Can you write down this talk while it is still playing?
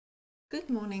Good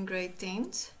morning, grade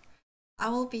 10s. I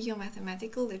will be your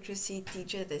mathematical literacy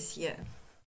teacher this year.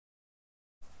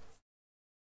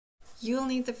 You'll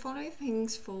need the following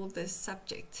things for this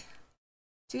subject: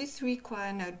 2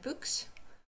 3-quire notebooks,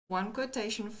 1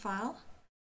 quotation file,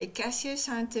 a Casio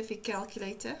scientific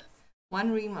calculator,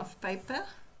 1 ream of paper,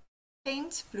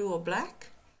 pens, blue or black,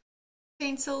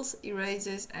 pencils,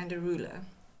 erasers, and a ruler.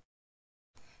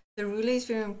 The ruler is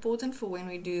very important for when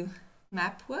we do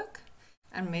map work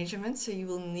and measurements, so you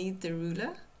will need the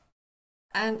ruler.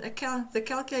 And the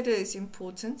calculator is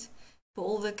important for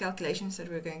all the calculations that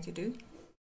we're going to do.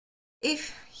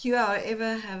 If you,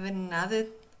 however, have another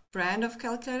brand of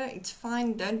calculator, it's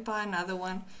fine, don't buy another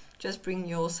one, just bring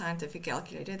your scientific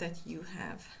calculator that you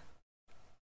have.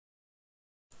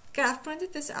 Okay, I've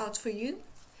printed this out for you,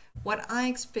 what I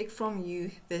expect from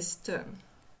you this term.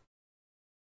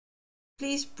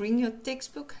 Please bring your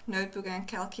textbook, notebook and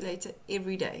calculator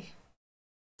every day.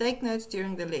 Take notes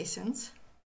during the lessons.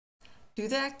 Do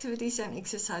the activities and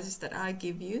exercises that I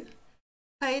give you.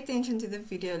 Pay attention to the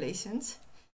video lessons.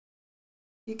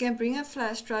 You can bring a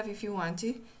flash drive if you want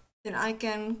to, then I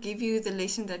can give you the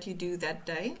lesson that you do that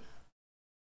day.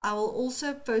 I will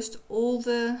also post all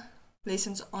the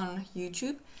lessons on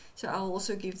YouTube, so I will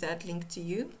also give that link to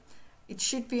you. It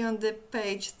should be on the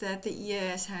page that the EA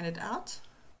has handed out.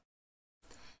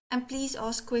 And please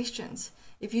ask questions.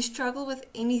 If you struggle with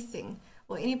anything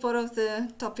or any part of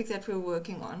the topic that we're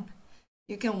working on,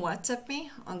 you can WhatsApp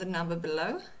me on the number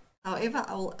below. However,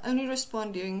 I will only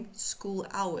respond during school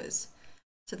hours.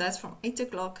 So that's from 8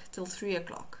 o'clock till 3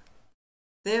 o'clock.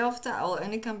 Thereafter, I will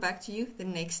only come back to you the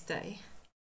next day.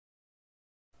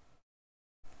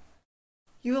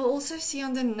 You will also see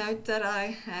on the note that I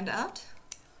hand out,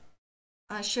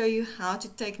 I show you how to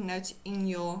take notes in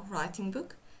your writing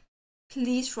book.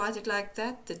 Please write it like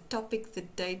that: the topic, the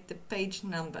date, the page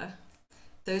number.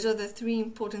 Those are the 3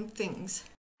 important things.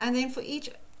 And then for each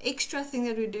extra thing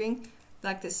that we're doing,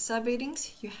 like the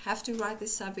subheadings, you have to write the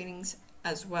subheadings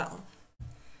as well.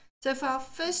 So for our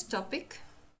first topic,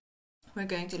 we're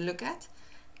going to look at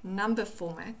number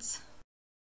formats.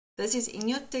 This is in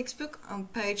your textbook on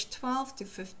page 12 to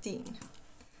 15.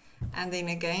 And then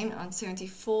again on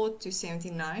 74 to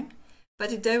 79. But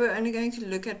today we're only going to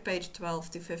look at page 12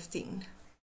 to 15.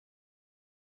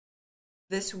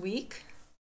 This week,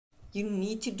 you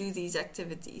need to do these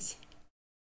activities.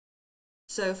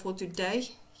 So for today,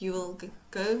 you will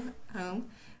go home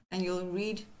and you'll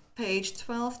read page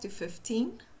 12 to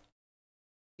 15.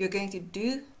 You're going to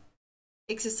do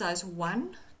exercise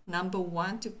 1, number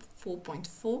 1 to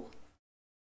 4.4.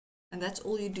 And that's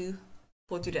all you do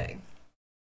for today.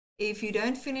 If you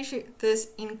don't finish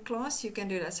this in class, you can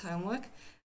do it as homework.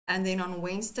 And then on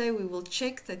Wednesday, we will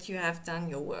check that you have done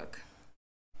your work.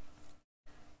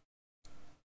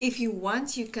 If you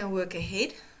want, you can work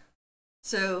ahead.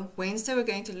 So Wednesday, we're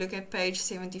going to look at page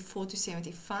 74 to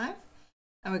 75.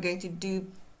 And we're going to do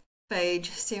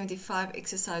page 75,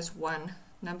 exercise 1,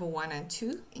 number 1 and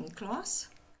 2 in class.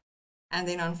 And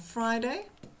then on Friday,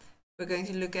 we're going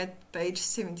to look at page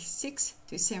 76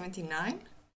 to 79.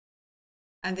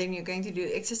 And then you're going to do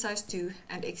exercise 2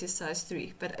 and exercise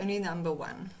 3, but only number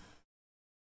 1.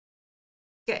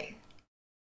 Okay.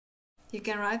 You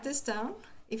can write this down.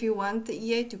 If you want the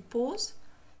EA to pause,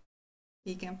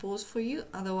 he can pause for you.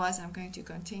 Otherwise, I'm going to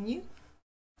continue.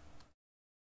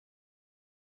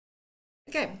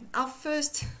 Okay, our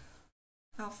first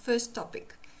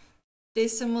topic,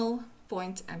 decimal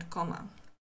point and comma.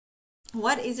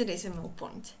 What is a decimal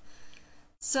point?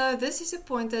 So this is a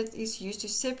point that is used to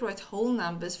separate whole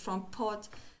numbers from part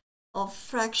of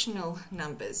fractional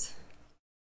numbers.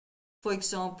 For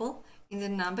example, in the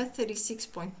number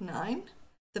 36.9,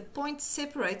 the point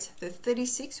separates the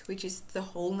 36, which is the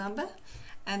whole number,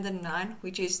 and the 9,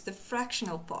 which is the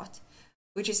fractional part,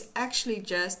 which is actually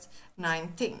just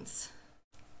 9/10.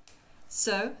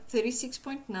 So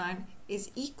 36.9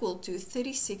 is equal to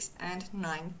 36 and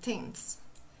 9/10.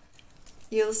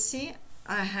 You'll see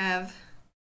I have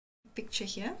picture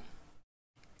here.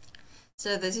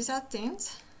 So this is our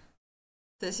tens,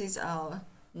 this is our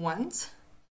ones,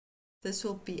 this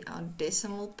will be our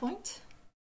decimal point,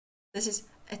 this is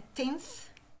a tenth,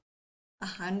 a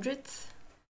hundredth,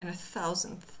 and a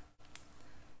thousandth.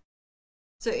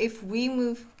 So if we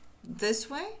move this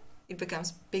way, it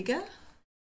becomes bigger.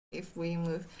 If we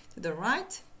move to the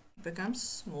right, it becomes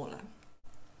smaller.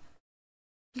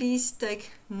 Please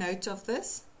take note of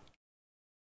this.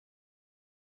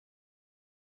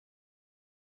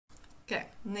 Okay,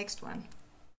 next one.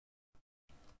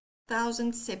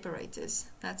 1,000 separators.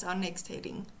 That's our next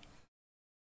heading.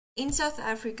 In South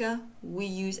Africa, we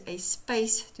use a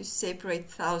space to separate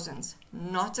thousands,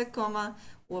 not a comma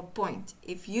or a point.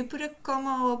 If you put a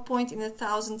comma or a point in the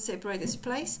thousand separators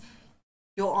place,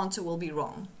 your answer will be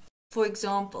wrong. For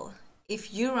example,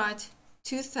 if you write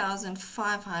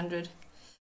 2,500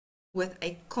 with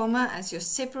a comma as your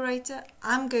separator,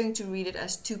 I'm going to read it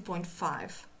as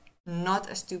 2.5, not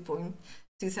as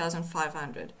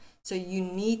 2,500. So you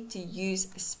need to use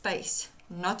a space,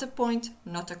 not a point,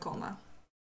 not a comma.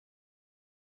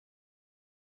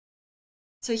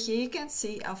 So here you can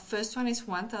see our first one is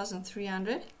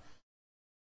 1,300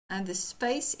 and the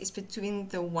space is between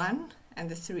the 1 and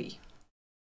the 3.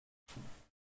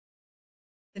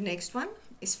 The next one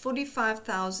is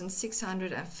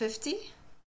 45,650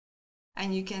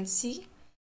 and you can see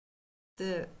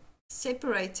the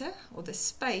separator or the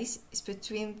space is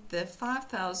between the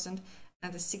 5,000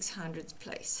 and the 600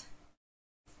 place.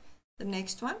 The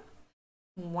next one,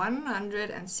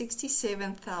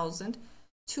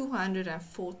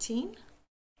 167,214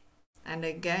 and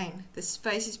again the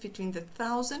space is between the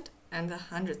 1,000 and the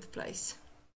 100th place.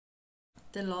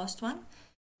 The last one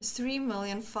is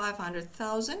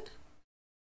 3,500,000.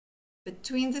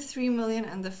 Between the 3 million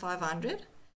and the 500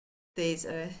 there's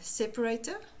a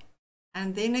separator,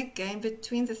 and then again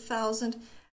between the 1,000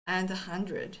 and the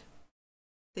 100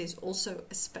 there's also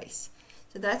a space.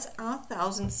 So that's our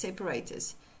 1,000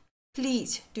 separators.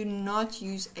 Please do not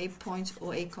use a point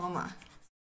or a comma.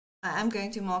 I am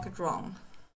going to mark it wrong.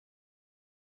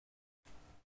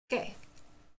 Okay,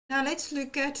 now let's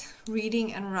look at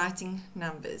reading and writing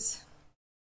numbers.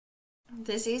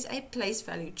 This is a place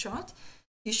value chart.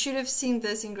 You should have seen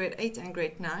this in grade 8 and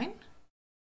grade 9.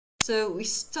 So we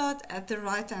start at the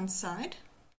right hand side,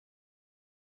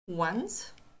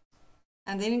 ones,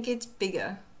 and then it gets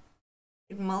bigger.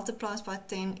 It multiplies by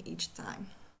 10 each time.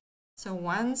 So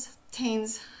ones,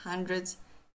 tens, hundreds,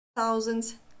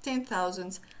 thousands,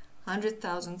 10,000s,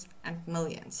 100,000s, and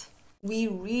millions. We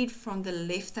read from the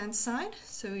left hand side,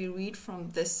 so we read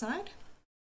from this side.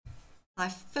 My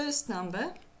first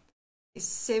number is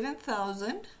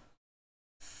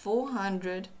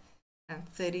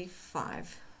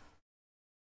 7,435.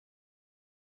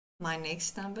 My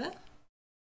next number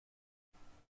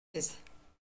is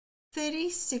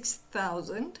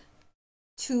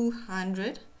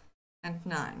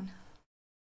 36,209.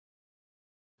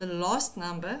 The last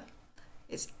number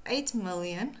is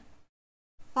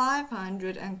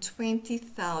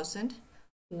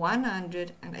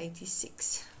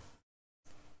 8,520,186.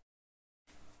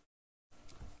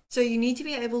 So you need to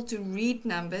be able to read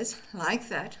numbers like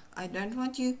that. I don't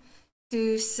want you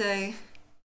to say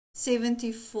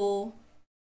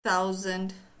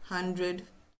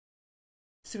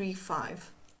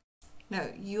 74,135.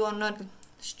 No, you are not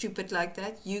stupid like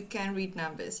that. You can read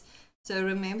numbers. So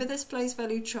remember this place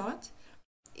value chart.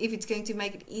 If it's going to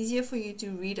make it easier for you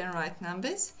to read and write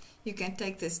numbers, you can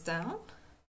take this down.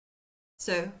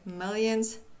 So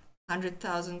millions,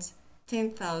 100,000s,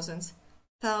 10,000s,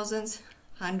 thousands,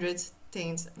 hundreds,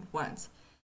 tens, and ones.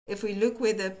 If we look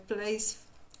where the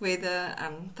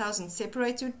 1,000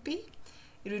 separator would be,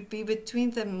 it would be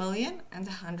between the million and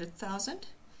the 100,000.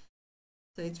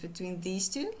 So it's between these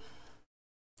two.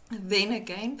 Then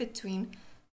again between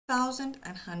 1,000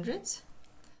 and hundreds.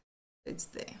 It's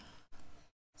there.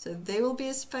 So there will be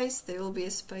a space, there will be a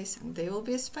space, and there will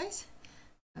be a space,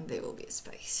 and there will be a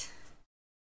space.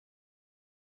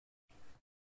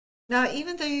 Now,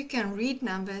 even though you can read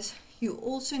numbers, you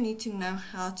also need to know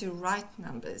how to write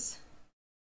numbers.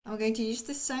 I'm going to use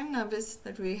the same numbers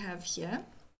that we have here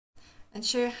and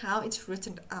show you how it's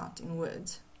written out in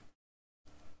words.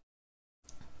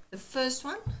 The first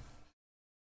one,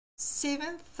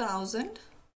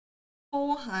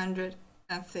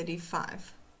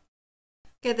 7,435.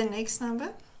 Okay, the next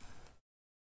number,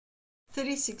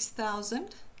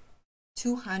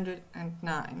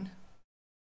 36,209.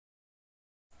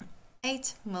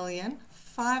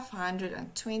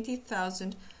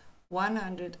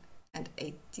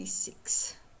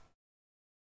 8,520,186.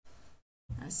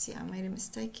 I see I made a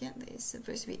mistake here. There's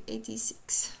supposed to be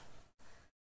 86.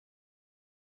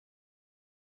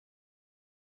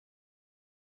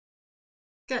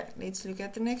 Okay, let's look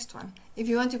at the next one. If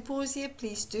you want to pause here,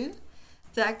 please do.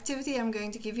 The activity I'm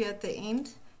going to give you at the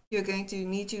end, you're going to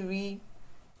need to read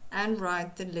and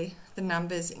write the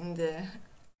numbers in the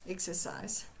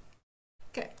exercise.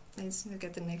 Okay, let's look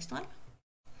at the next one.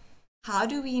 How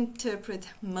do we interpret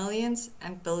millions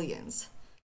and billions?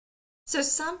 So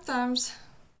sometimes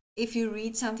if you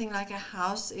read something like a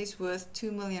house is worth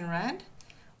 2 million rand,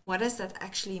 what does that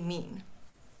actually mean?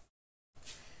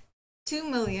 2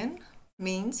 million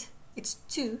means it's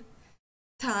 2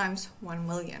 times 1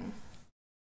 million.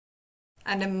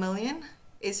 And a million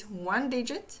is one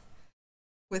digit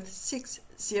with 6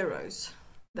 zeros.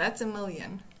 That's a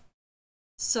million.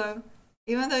 So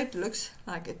even though it looks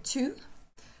like a 2,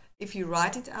 if you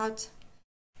write it out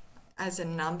as a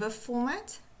number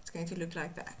format, it's going to look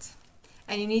like that.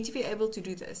 And you need to be able to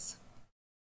do this.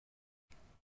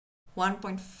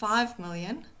 1.5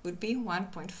 million would be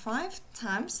 1.5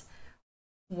 times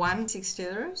 6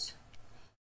 zeros,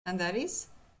 and that is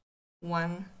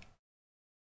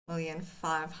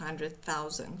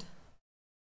 1,500,000.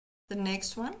 The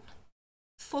next one,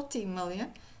 40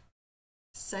 million,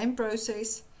 same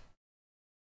process,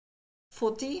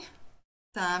 40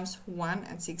 times 1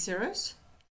 and 6 zeros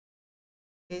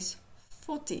is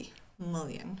 40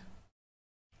 million.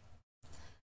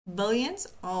 Billions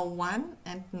are 1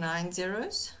 and 9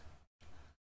 zeros.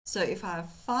 So if I have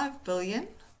 5 billion,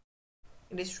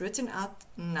 it is written out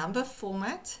number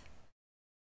format,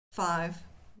 5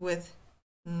 with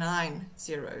 9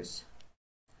 zeros.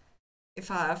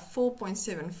 If I have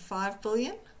 4.75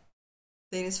 billion,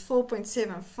 then it's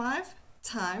 4.75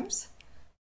 times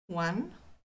 1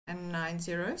 and 9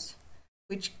 zeros,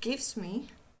 which gives me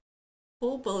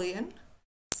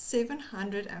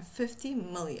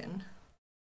 4,750,000,000.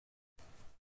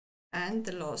 And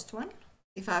the last one,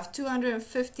 if I have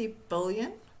 250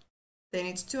 billion, then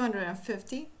it's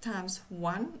 250 times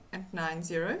 1 and 9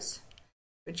 zeros,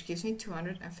 which gives me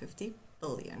 250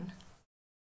 billion.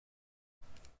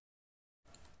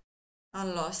 Our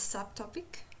last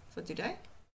subtopic for today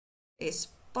is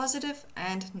positive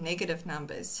and negative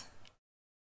numbers.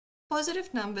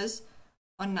 Positive numbers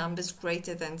are numbers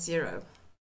greater than 0.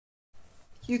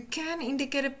 You can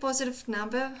indicate a positive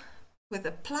number with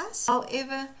a plus.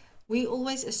 However, we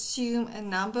always assume a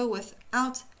number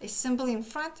without a symbol in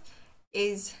front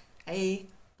is a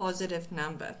positive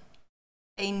number.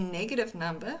 A negative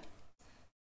number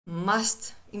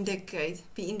must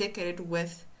be indicated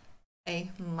with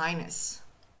a minus.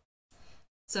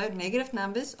 So negative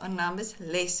numbers are numbers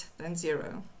less than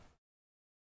 0.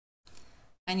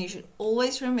 And you should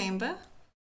always remember,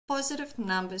 positive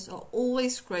numbers are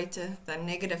always greater than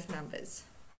negative numbers.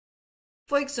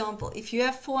 For example, if you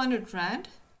have 400 Rand,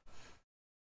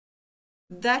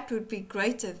 that would be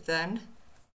greater than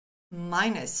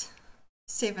minus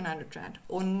 700 Rand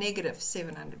or negative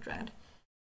 700 Rand.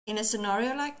 In a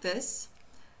scenario like this,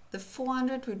 the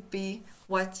 400 would be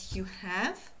what you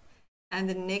have and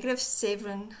the negative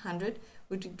 700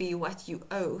 would be what you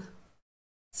owe.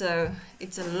 So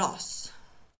it's a loss.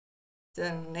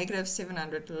 The negative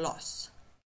 700 loss.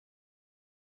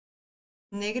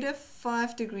 Negative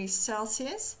 5 degrees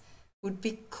Celsius would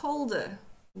be colder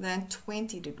than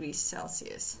 20 degrees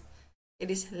Celsius.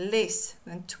 It is less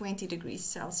than 20 degrees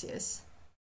Celsius.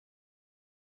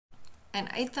 And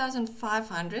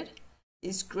 8,500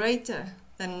 is greater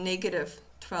than negative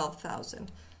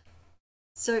 12,000.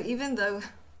 So even though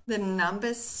the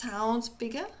number sounds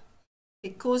bigger,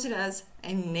 because it has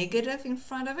a negative in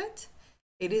front of it,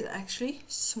 it is actually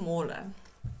smaller.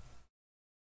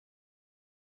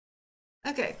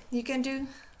 Okay, you can do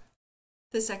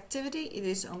this activity. It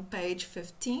is on page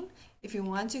 15. If you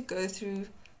want to go through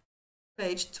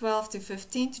page 12 to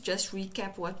 15 to just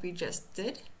recap what we just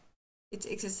did, it's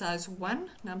exercise 1,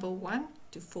 number 1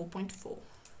 to 4.4.